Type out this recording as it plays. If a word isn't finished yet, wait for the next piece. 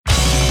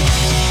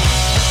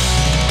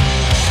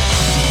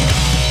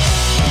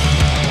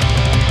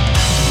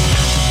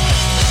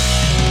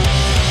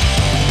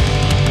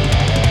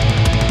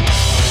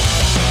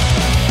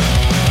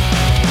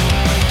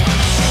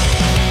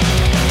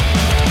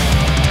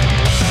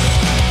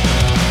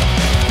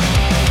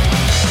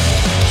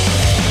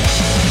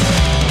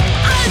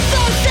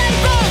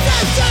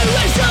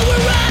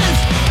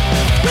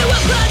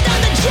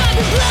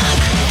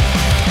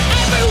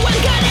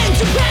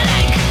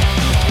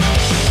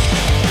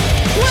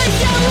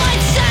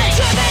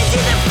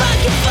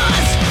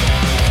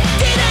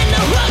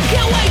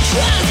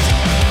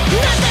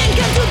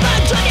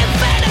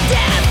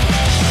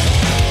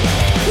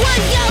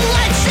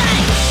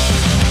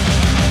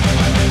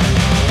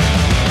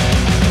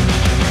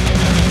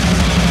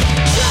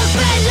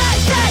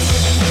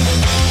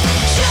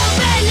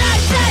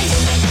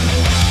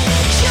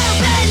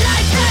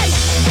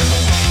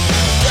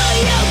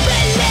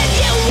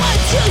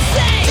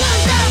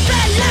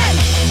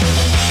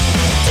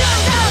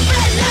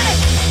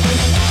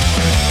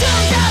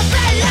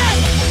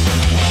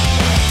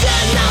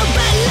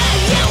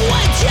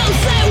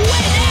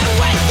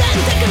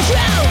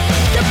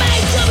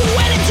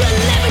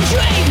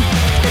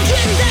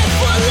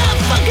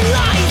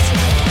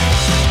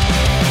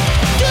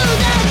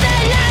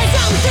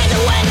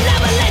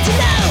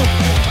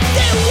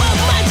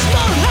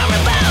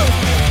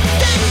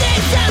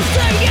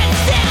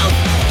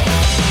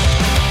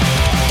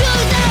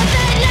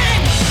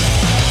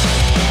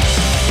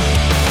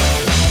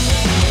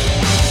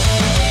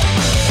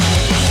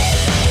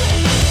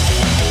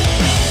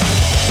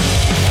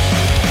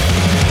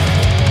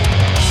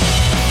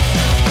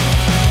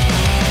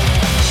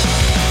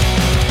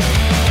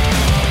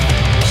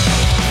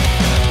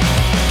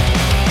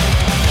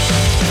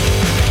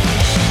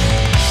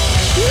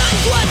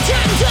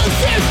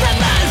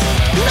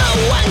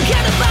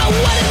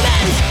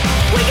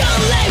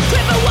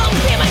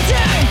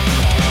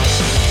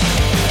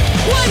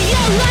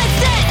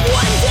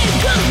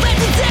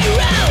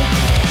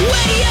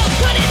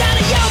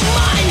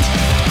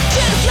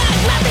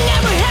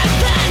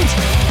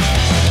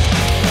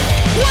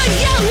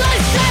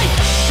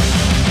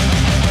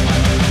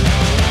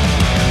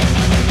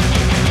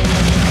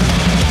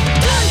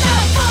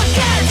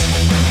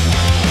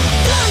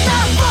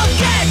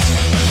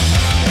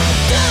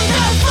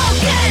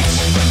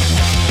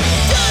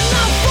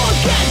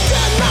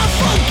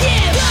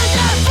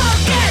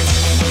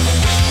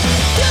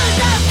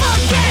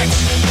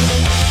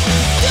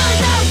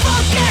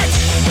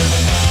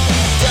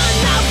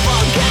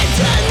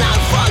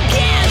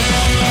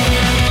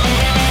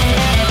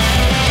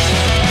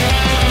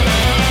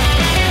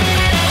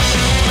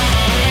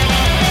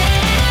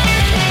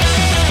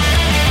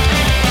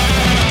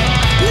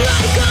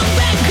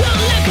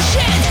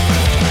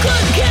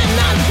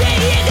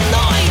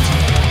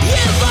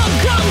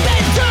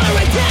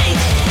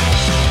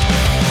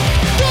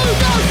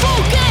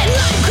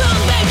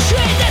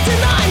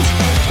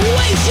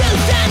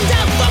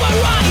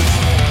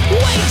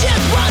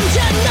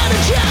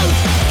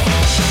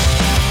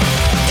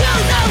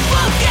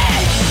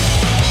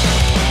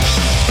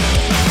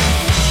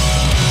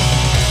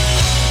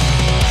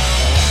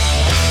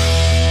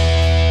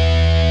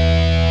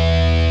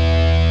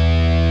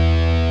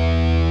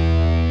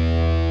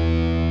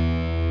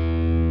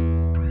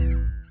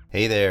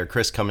Hey there,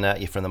 Chris coming at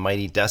you from the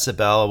mighty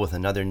Decibel with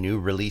another new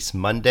release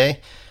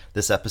Monday.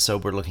 This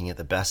episode we're looking at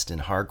the best in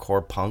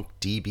hardcore punk,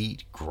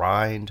 D-beat,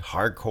 grind,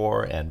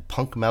 hardcore, and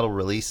punk metal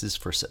releases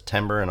for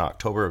September and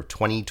October of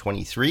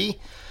 2023.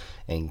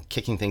 And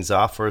kicking things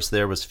off for us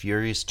there was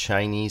Furious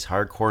Chinese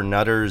Hardcore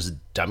Nutters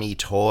Dummy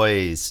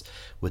Toys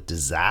with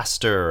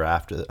Disaster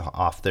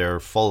off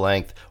their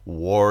full-length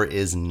War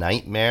is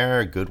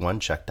Nightmare. Good one,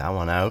 check that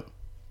one out.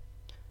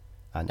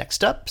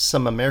 Next up,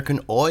 some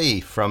American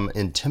Oi from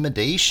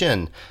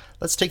Intimidation.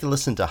 Let's take a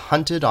listen to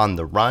Hunted on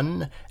the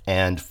Run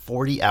and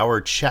 40 Hour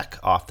Check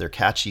off their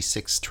catchy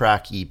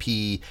 6-track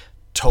EP,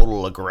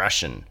 Total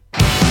Aggression.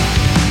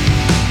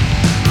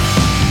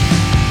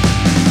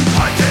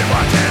 Hunted,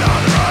 wanted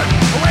on the run,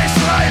 a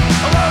wasteland,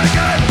 a loaded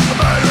gun, a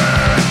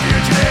murderer, a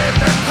fugitive,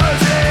 they're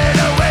closing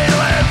a way to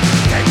live.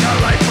 Take your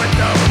life with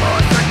no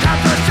remorse, the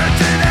captors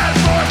searching and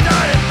forced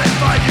out. If they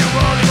find you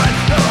only when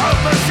no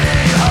hope of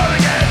seeing you home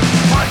again.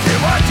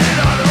 Hunted, wanted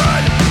on the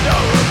run, no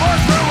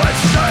remorse for what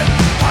you done.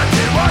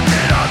 Hunted,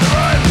 wanted on the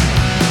run.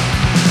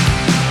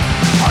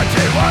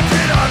 Hunted,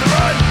 wanted on the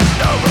run,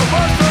 no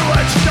remorse for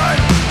what you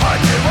done.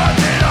 Hunted,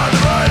 wanted on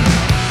the run.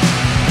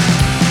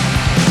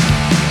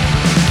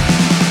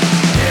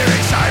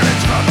 Hearing sirens.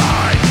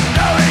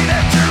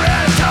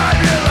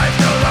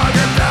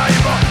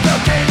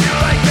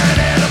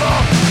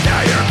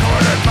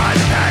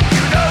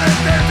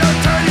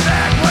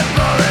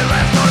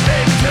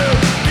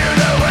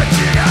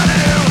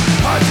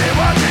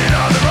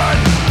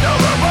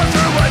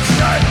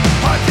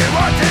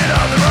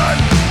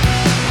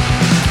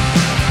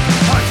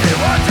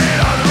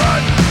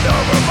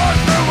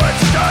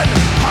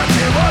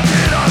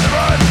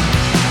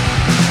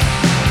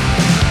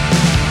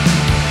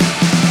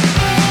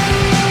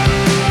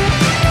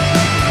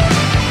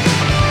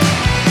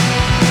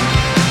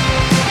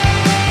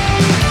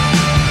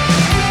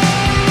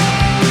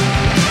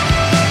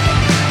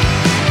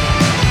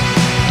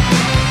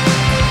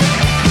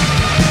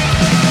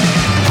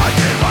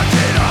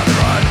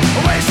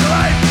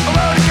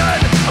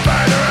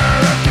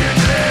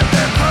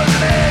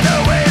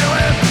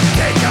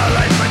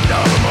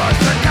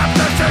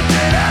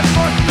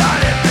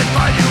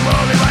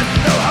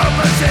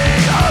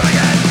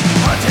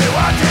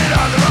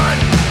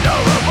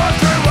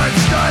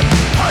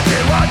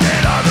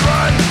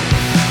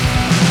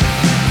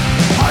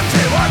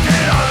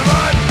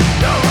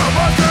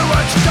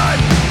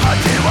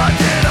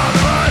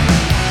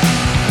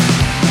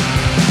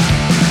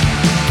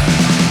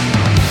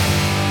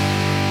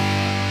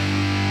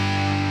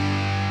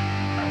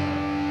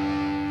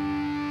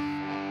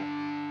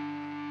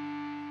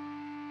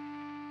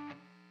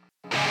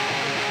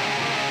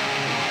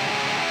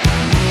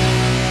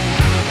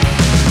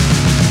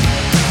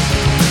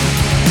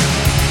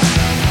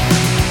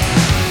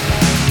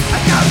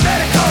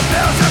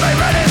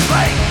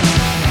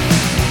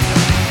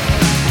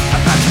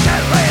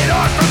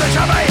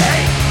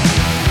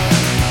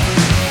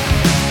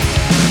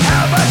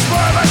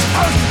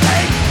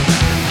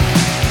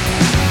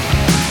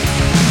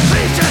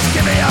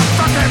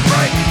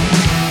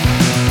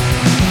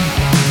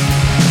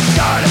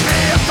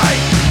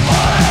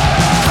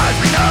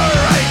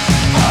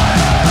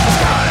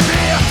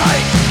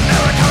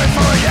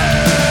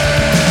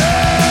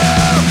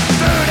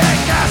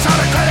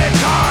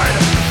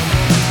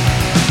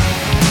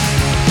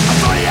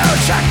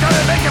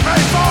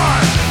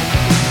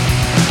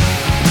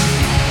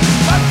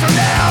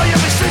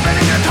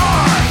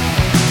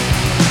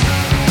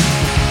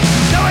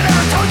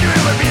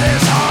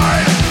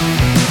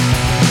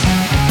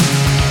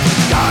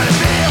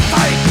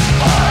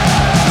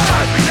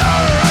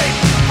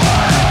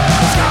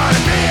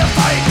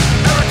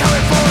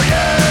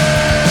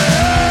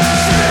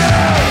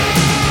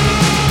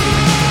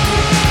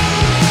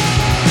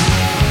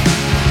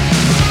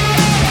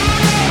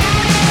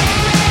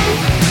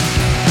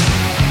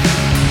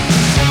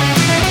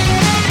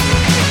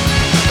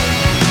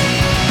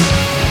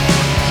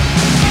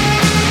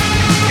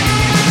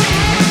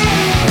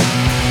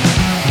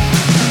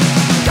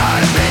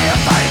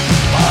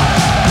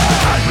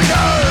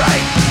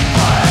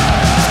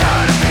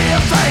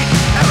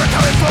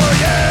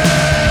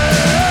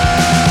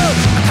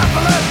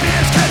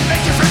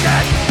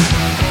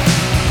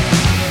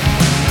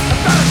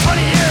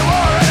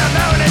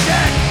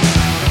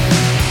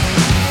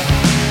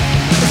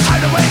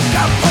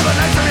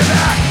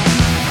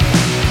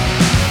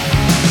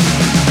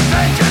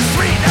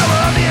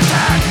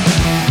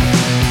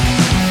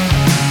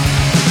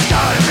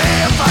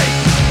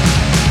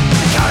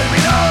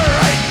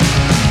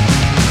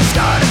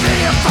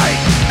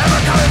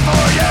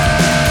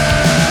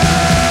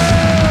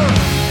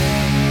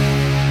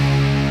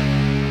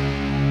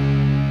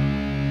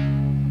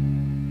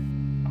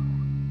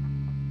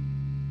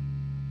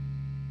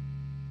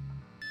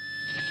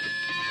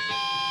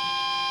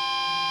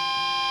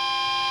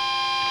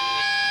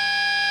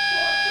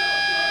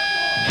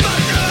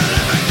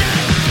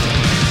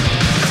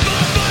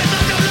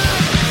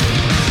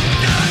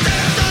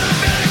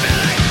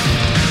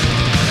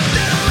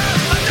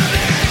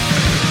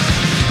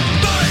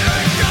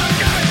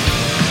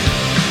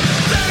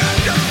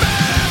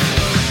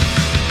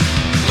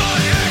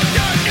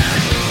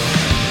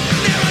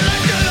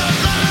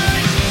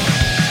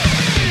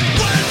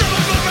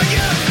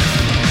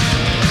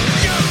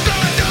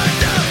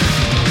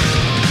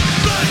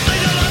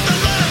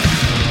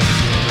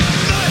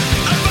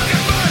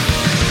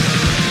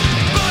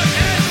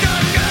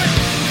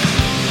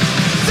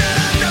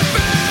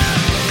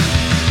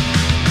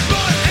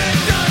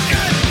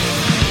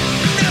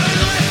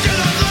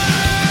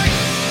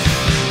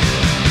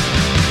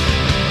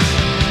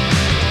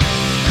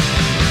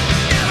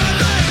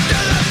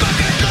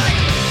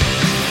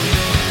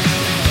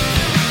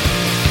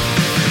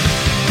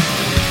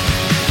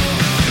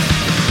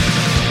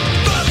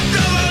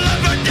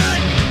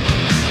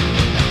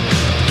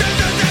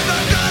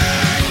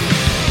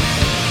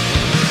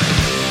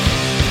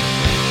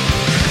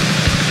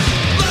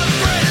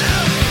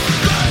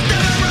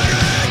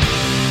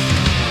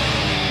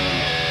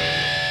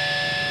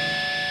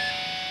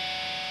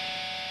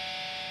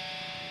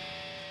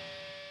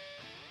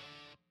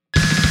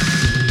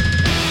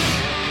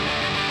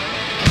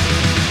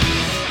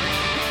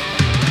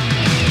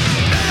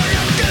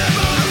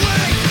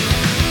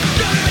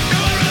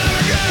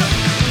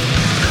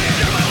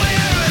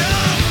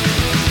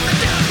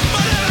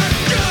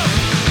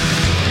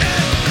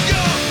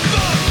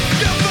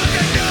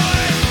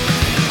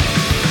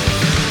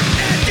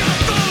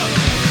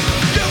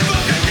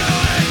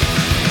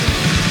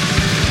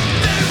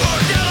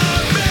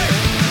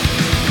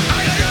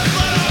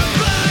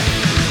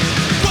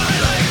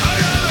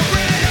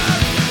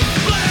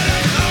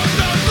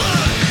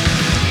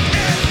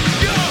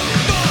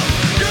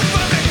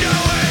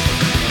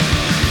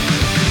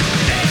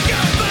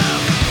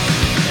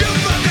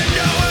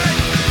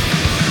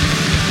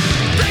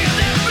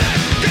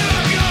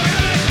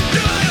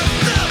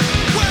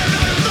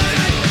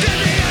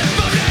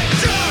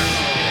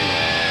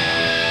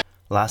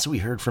 Last we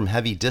heard from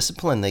Heavy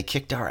Discipline. They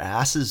kicked our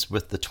asses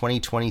with the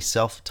 2020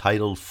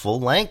 self-titled full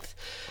length.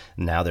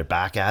 Now they're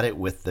back at it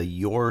with the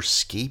Your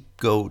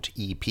Scapegoat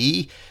EP.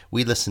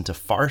 We listened to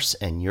Farce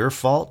and Your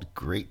Fault.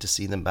 Great to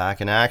see them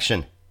back in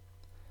action.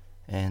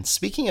 And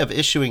speaking of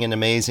issuing an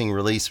amazing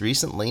release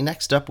recently,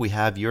 next up we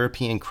have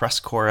European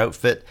crustcore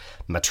outfit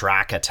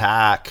MatraK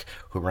AttakK,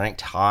 who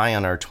ranked high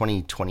on our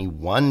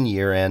 2021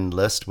 year-end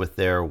list with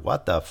their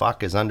What the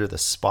Fuck is Under the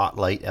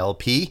Spotlight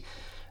LP.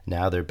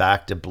 Now they're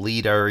back to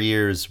bleed our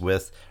ears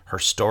with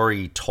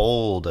Herstory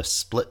Told, a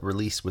split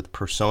release with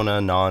Persona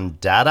Non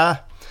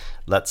Data.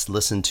 Let's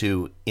listen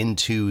to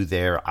Into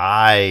Their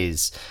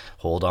Eyes.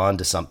 Hold on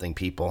to something,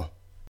 people.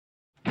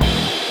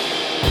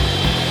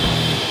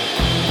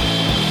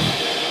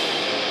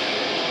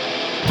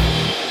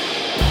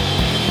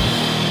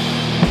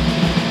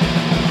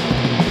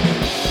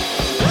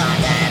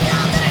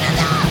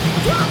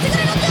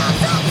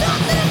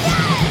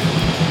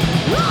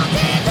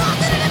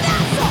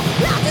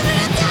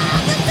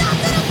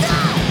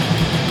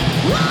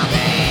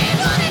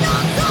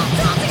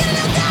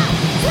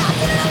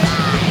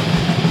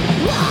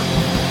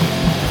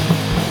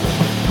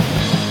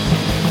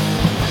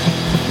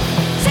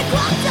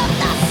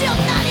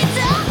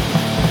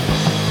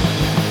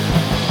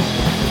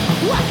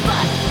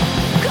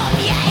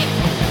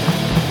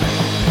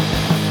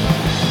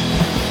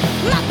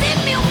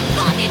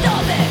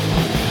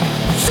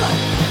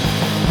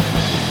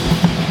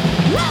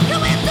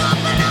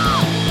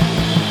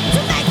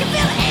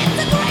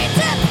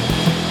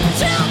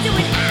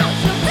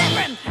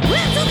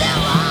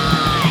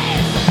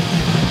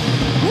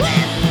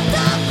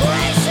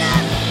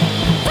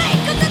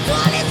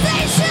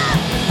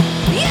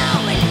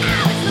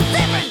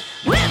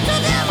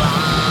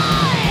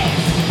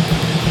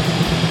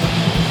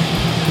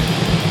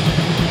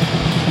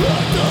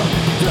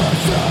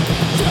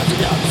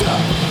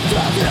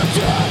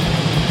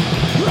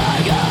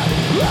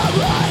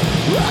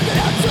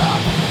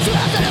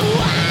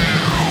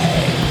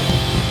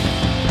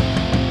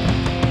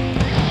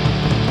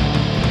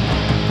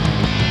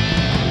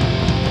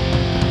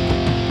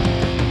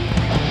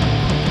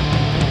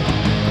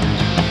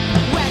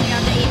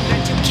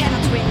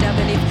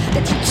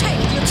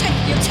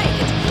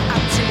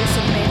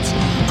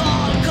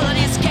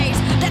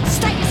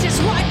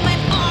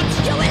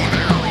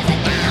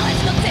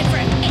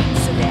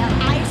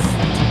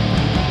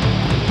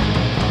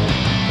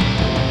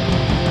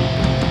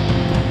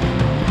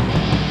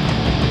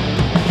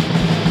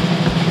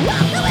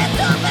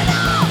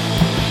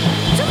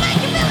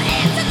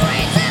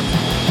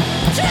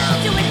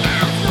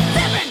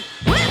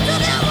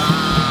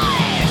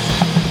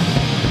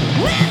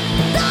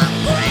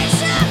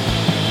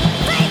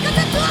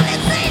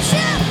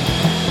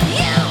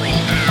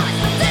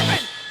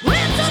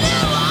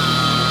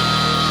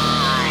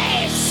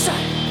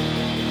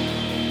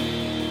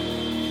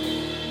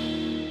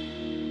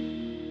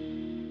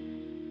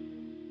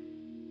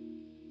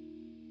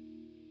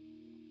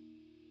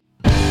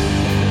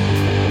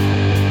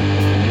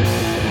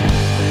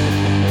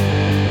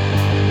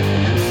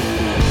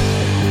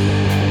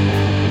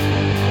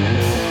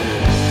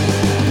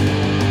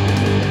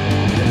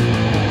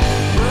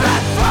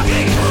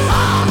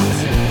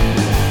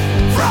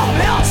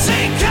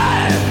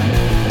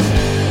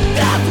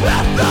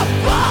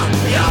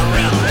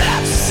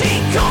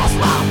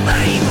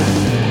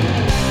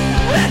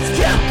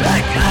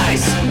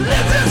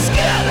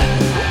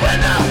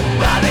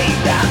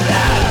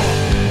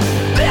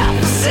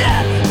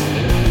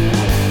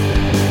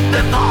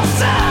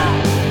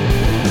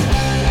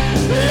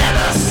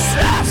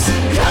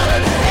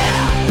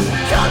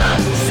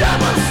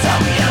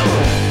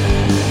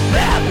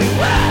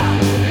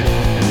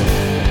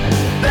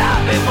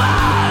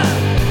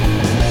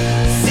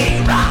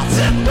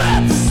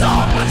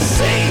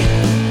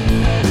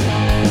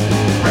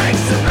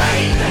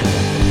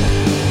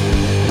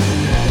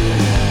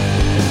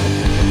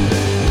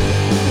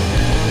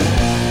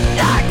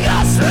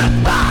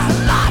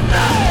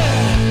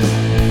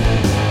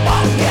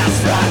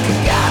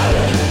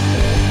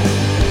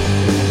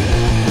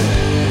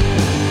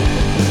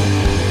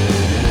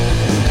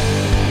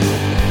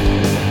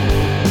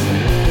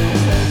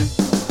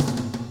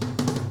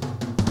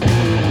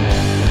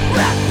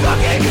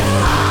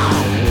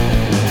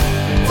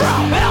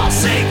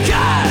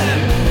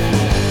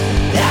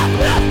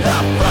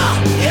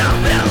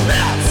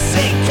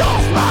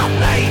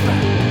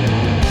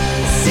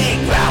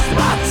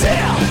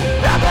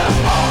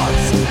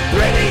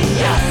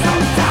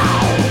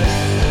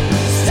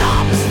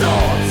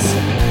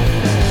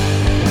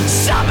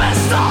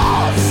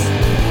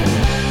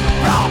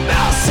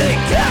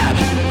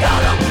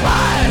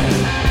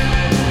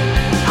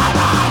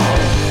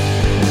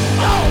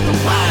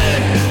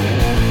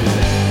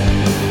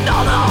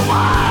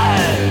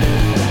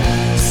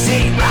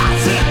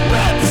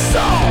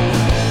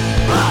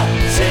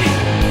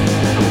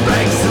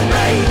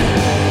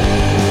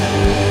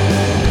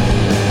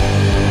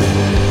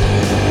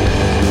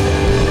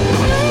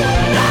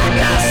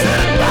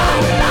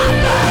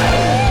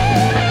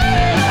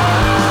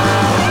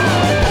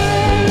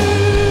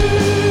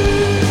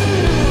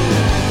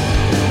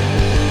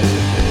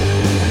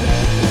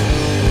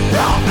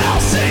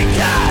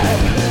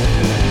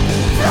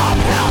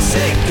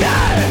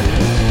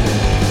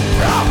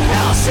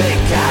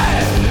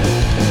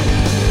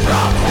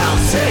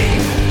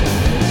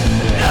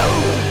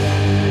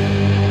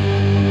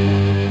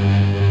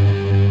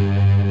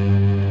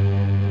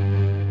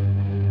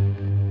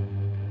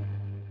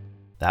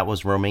 That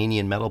was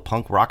Romanian metal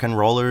punk rock and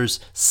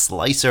rollers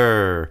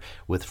Slicer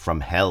with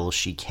From Hell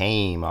She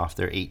Came off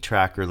their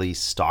 8-track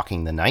release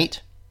Stalking the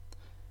Night.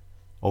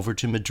 Over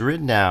to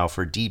Madrid now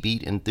for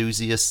D-Beat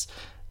enthusiasts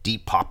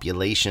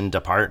Depopulation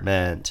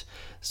Department.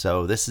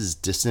 So this is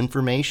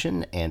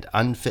Disinformation and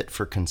Unfit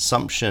for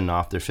Consumption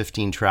off their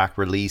 15-track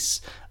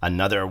release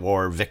Another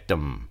War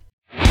Victim.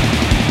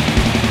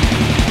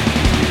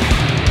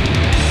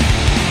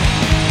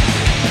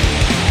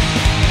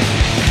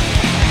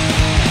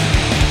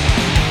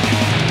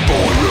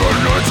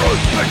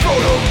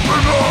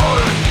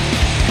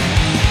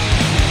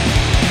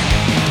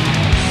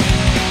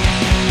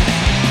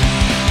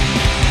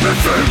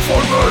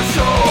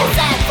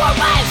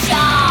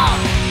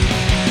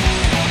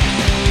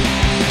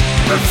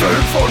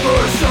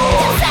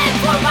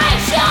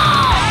 Disinformation!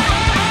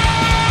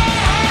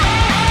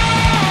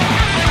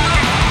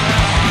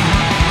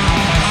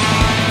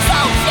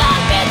 Social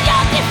media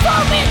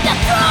deforming the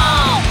truth!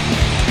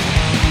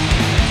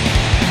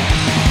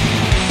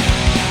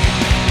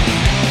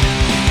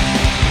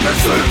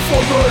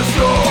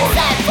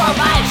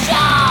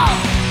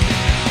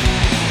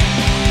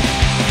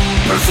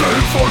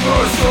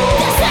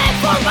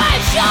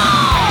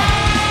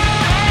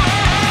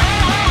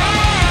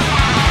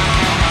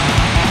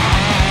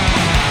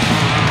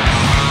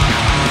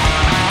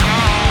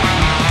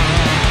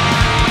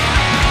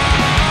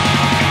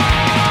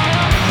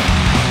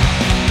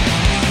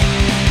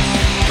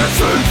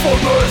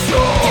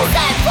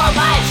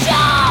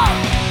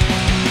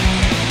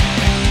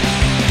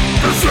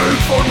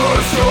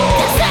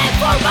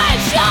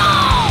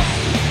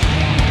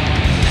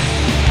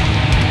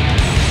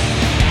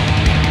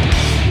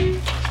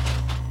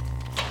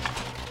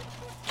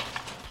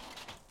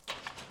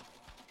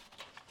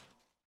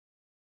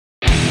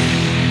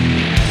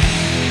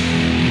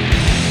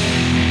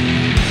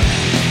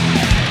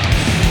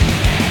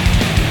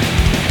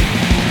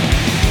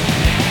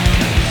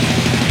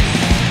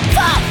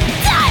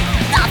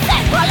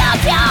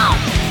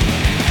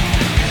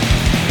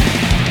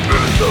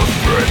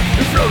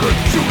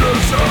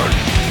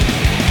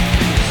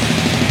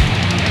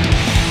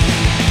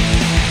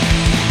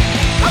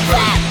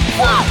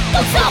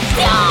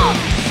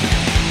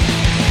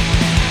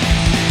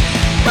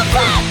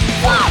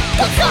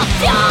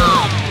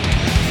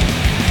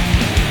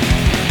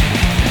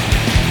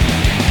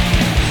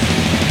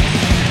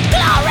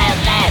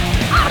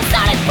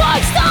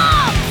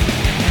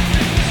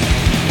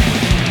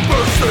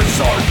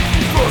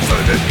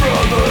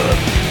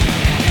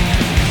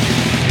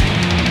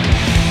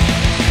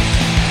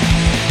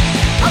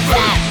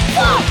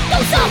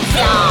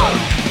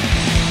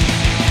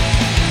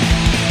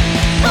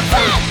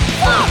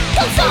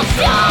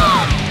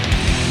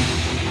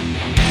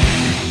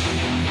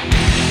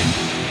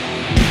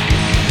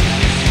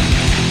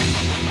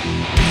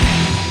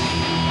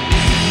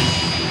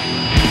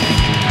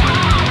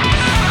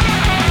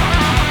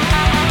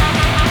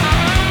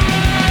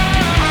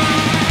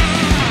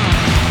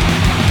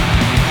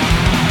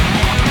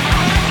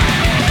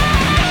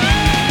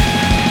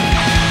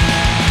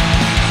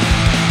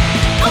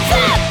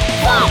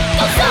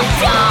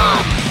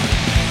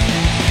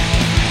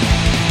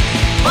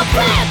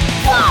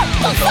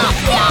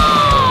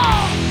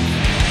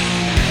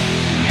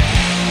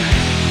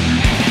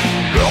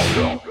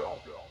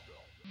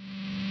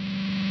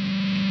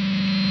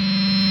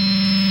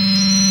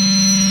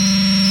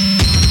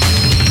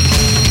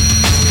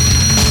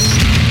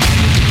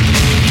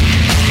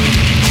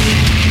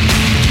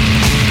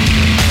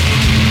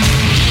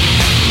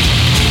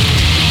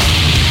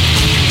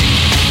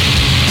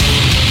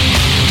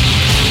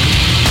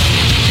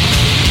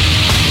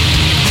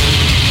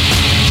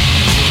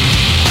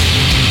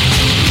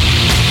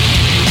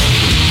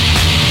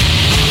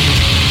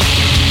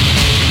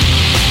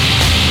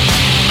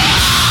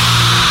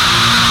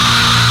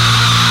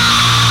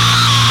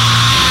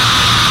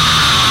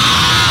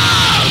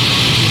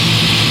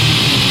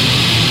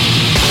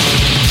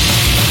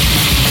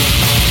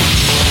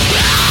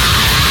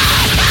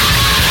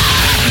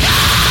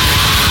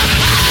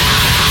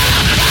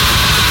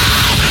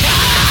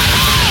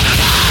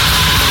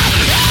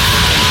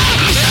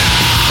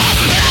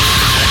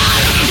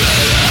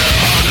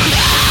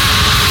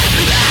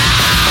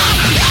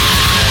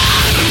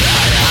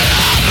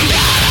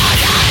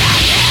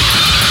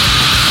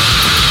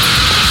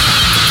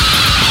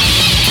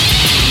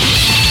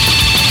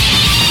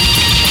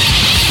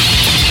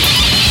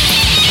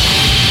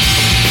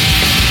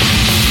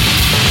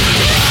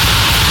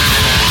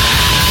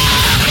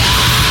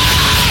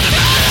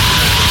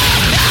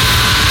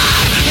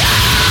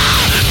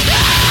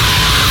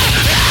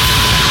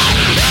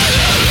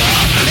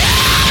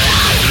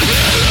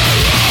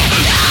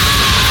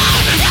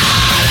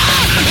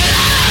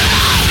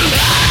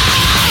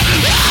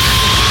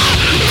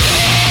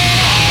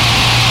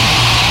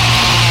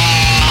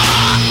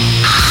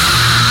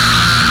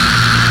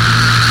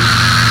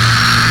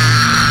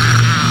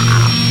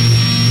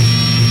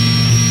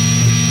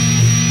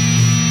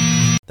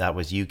 That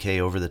was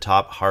UK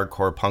over-the-top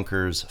hardcore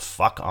punkers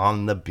Fuck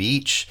on the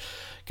Beach.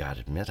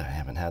 gotta admit, I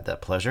haven't had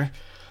that pleasure.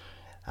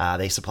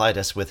 They supplied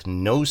us with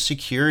No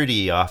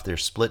Security off their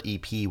split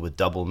EP with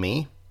Double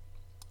Me.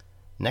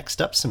 Next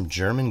up, some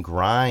German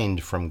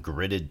grind from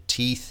Gritted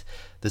Teeth.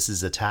 This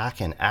is AttakK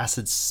and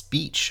Acid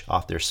Speech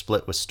off their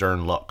split with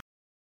Stern Look.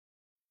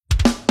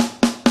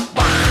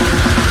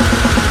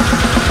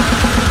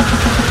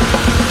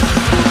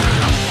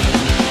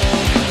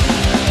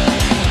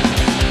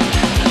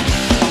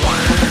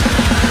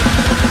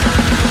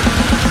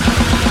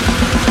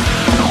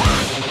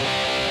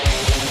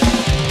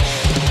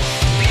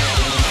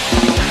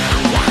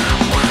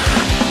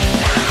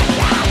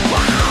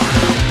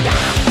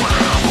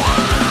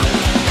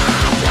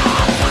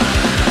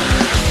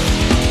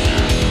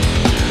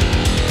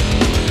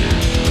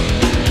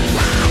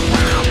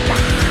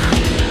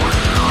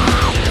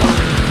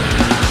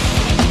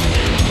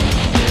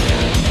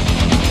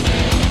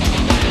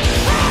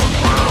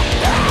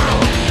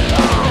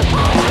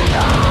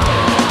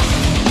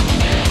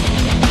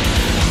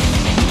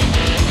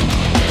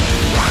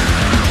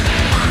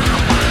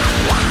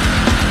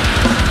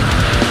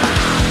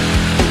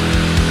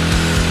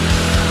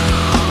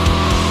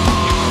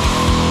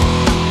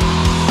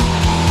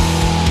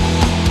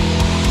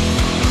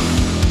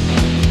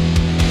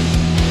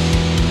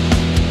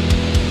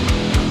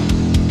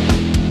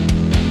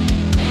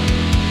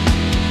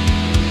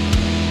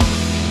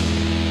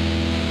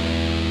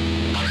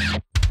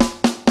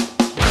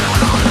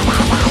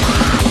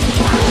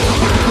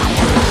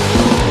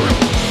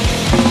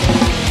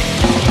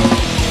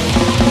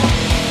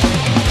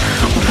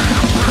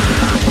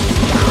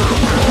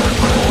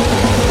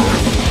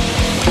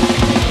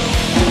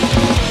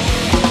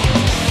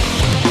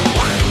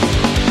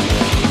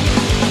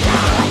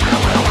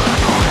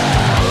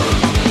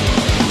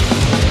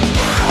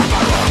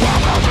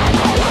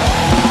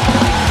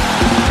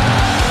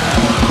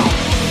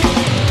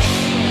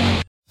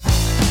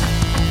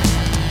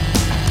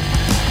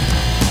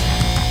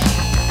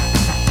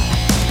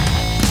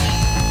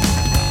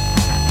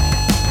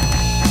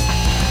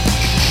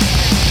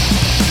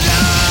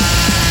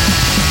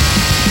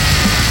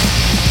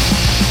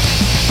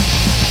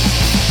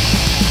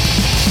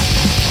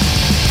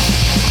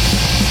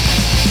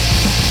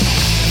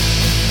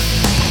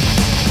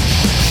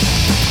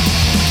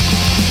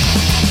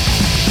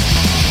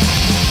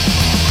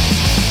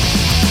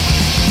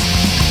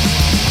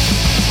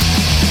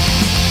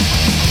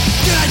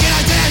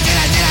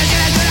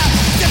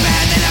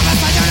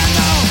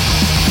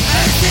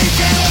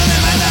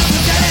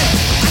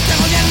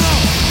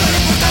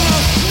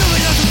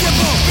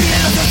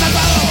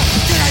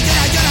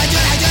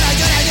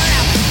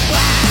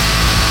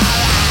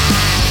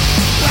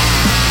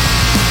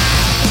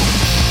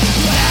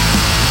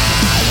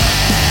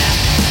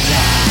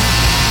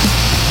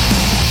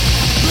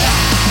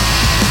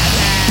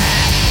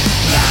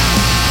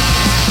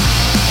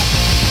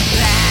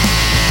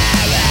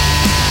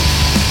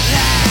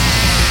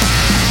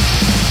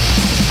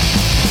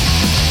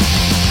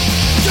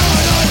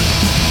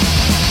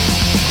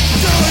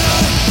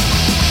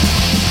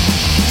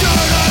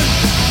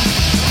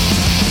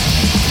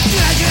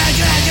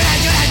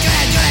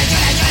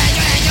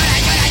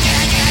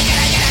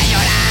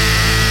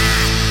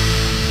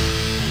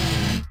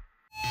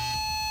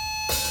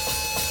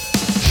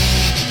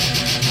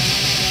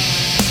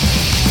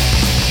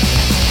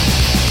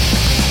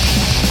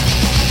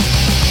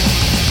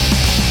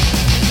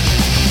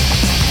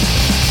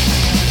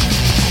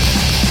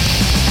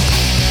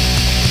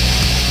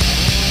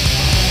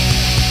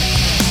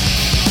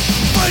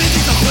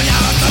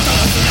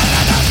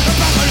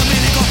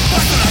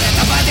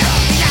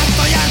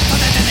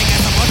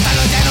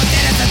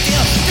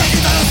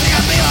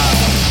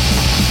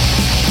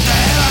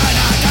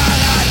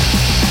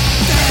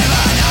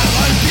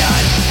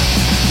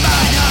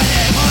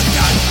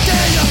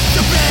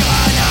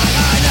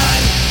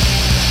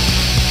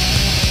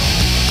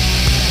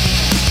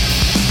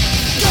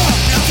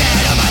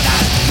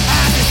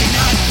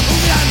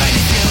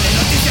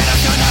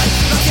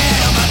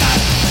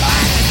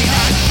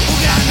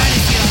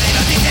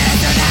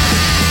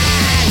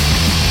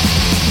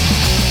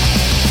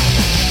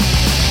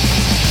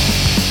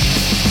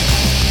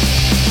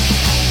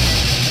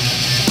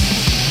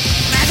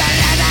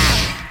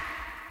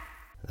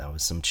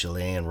 Some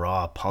Chilean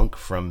raw punk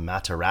from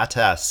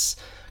Matarratas.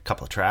 A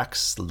couple of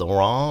tracks,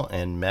 Lloron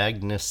and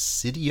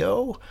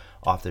Magnicidio,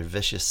 off their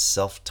vicious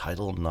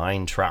self-titled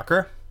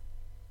 9-tracker.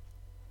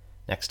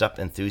 Next up,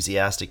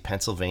 enthusiastic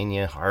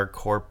Pennsylvania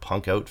hardcore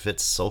punk outfit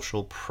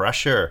Social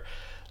Pressure.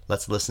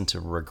 Let's listen to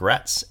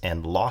Regrets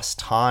and Lost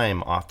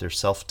Time off their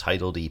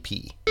self-titled EP.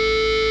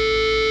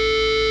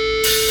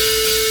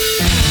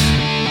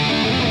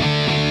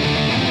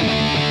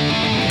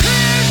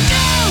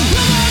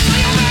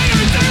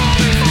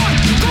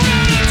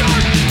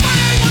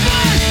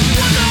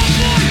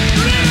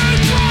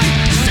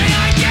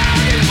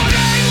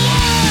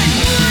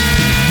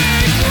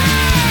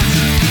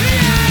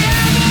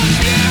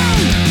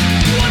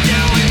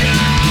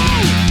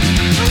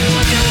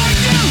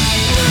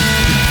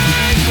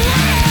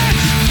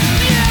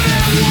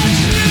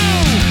 What's new?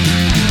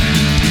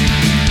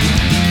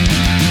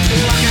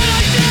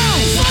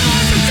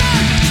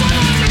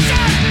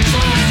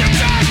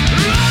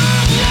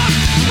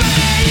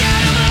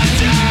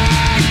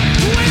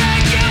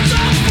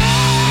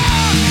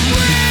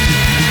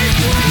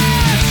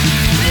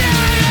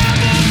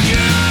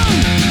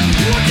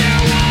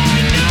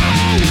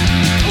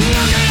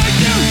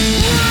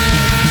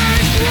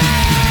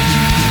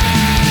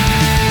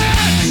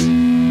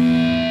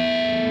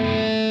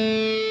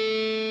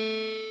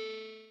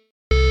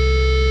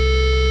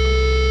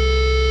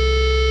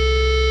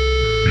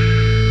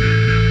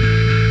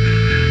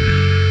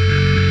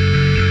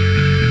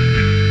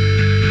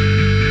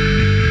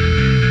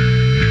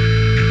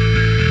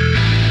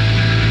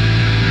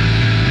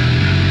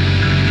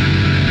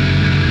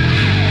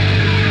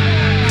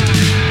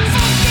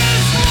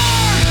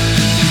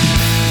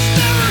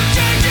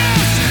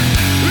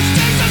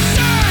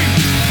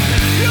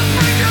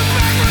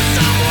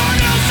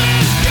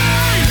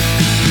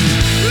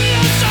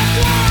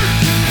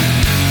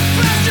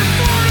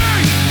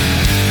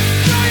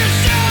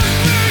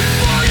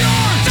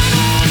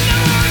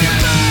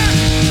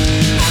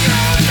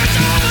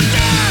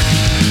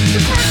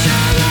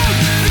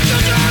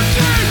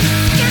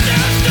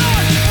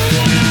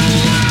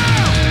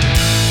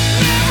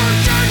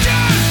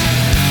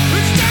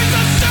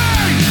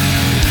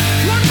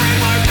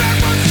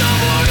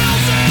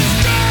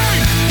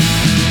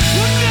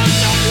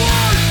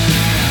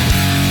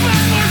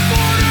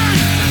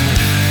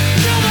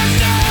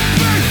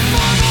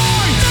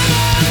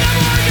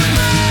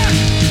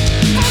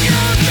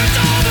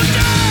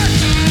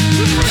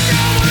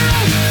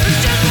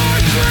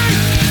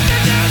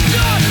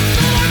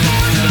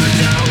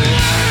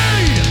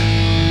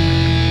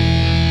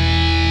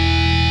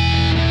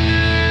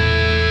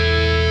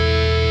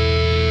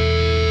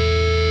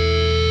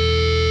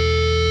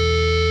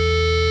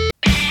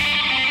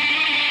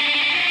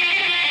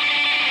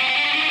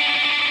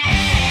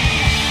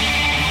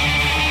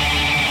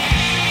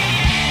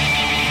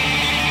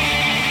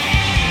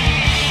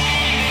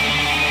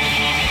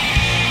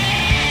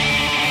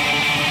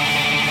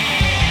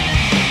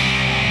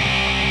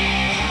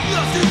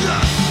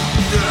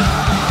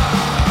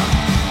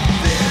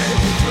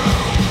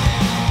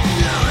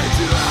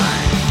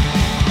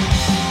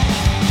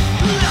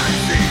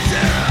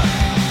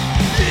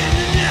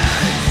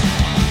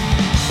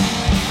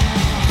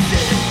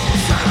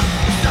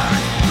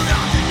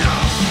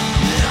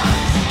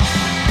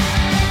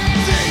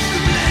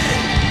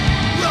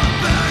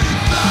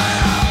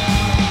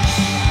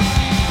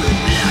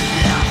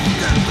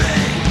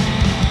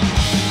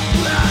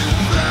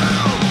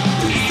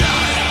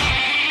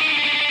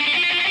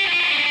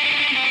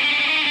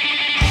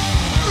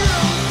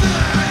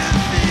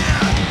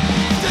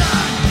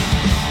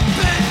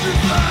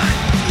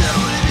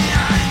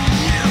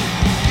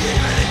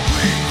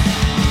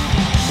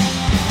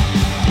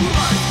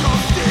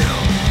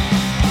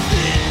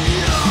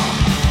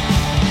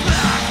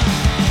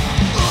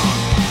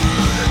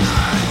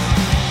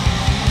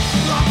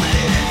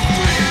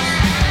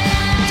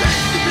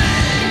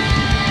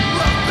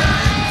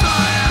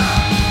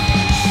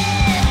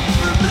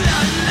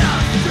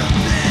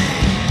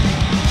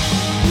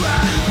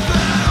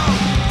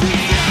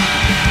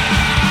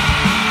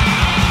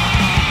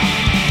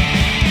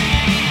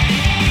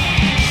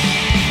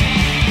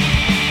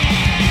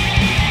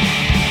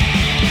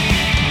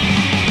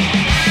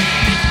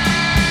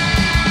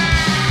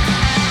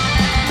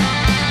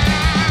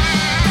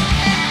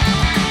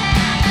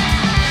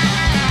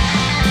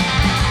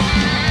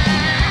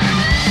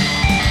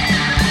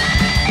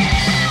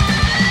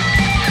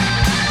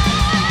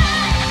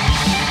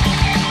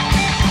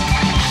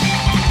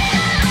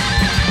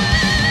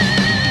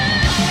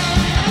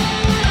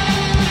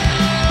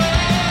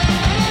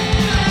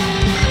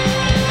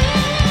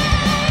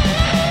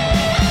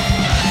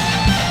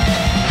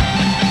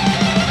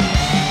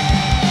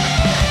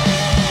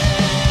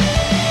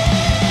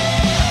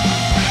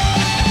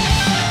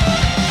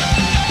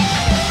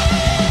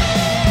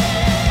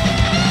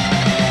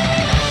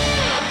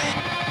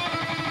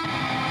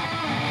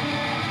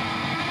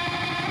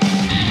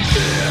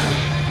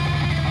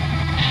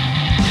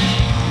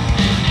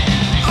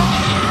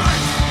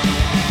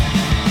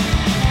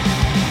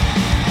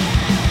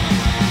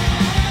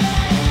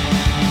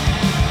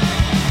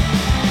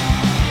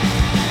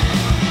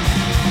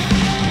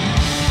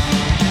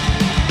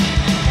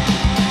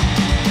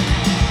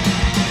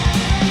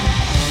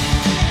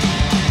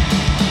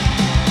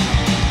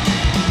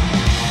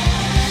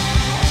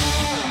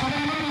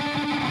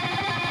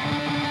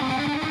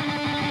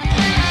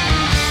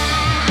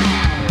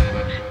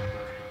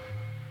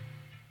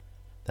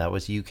 That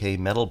was UK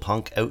metal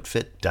punk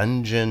outfit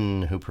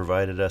Dungeon, who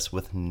provided us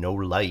with No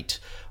Light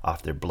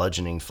off their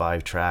bludgeoning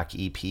 5-track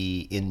EP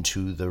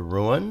Into the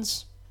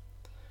Ruins.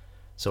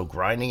 So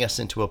grinding us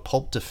into a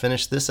pulp to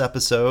finish this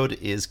episode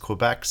is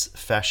Quebec's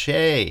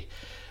Fache.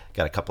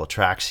 Got a couple of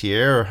tracks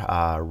here,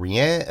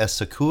 Rien et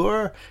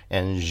Secouer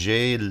and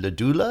J'ai le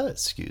Doula,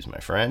 excuse my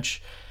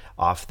French,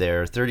 off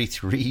their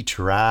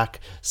 33-track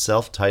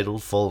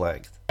self-titled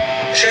full-length.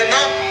 Je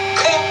m'en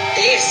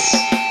contisse.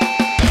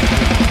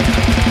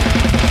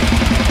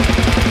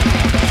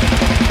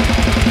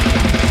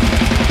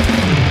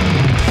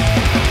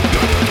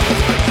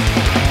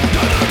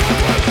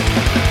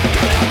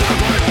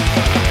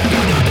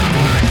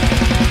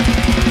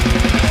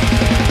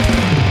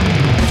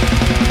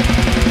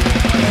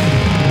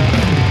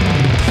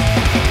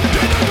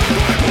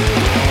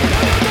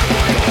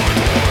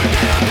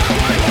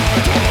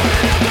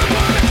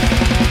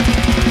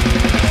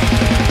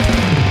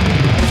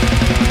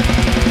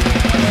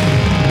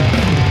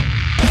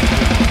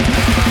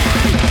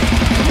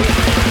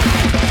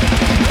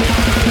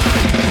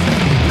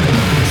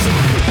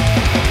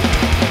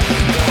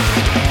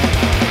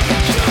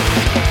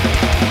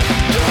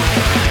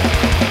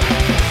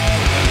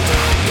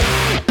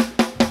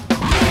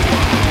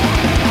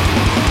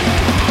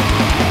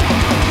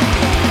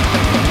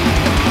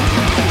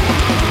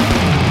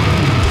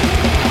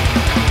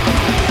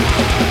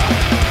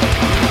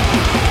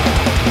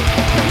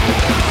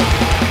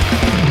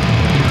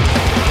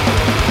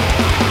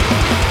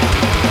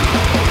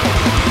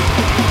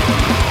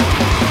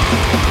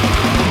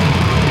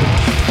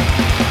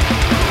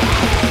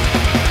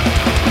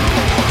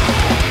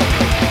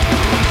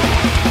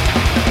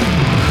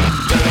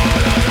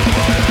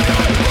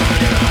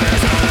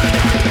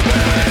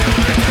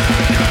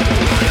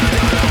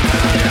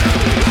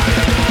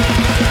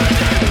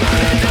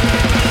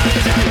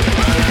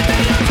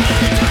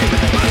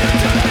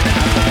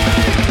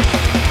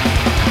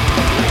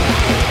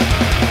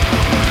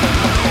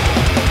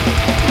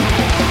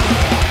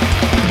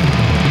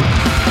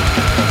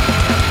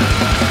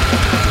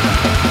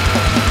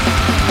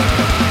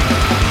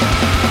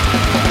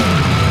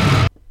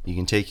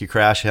 Take your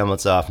crash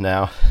helmets off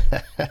now.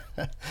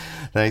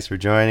 Thanks for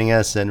joining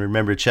us, and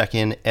remember, check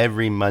in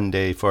every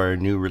Monday for our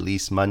new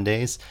release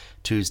Mondays.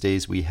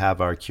 Tuesdays we have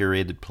our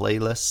curated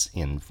playlists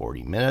in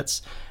 40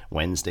 minutes.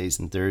 Wednesdays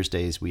and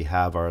Thursdays we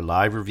have our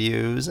live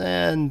reviews,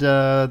 and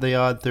the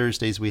odd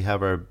Thursdays we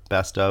have our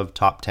best of,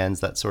 top 10s,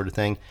 that sort of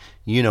thing.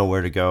 You know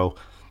where to go.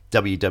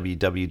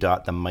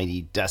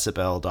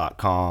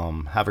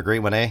 www.themightydecibel.com. Have a great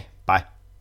one, eh? Bye.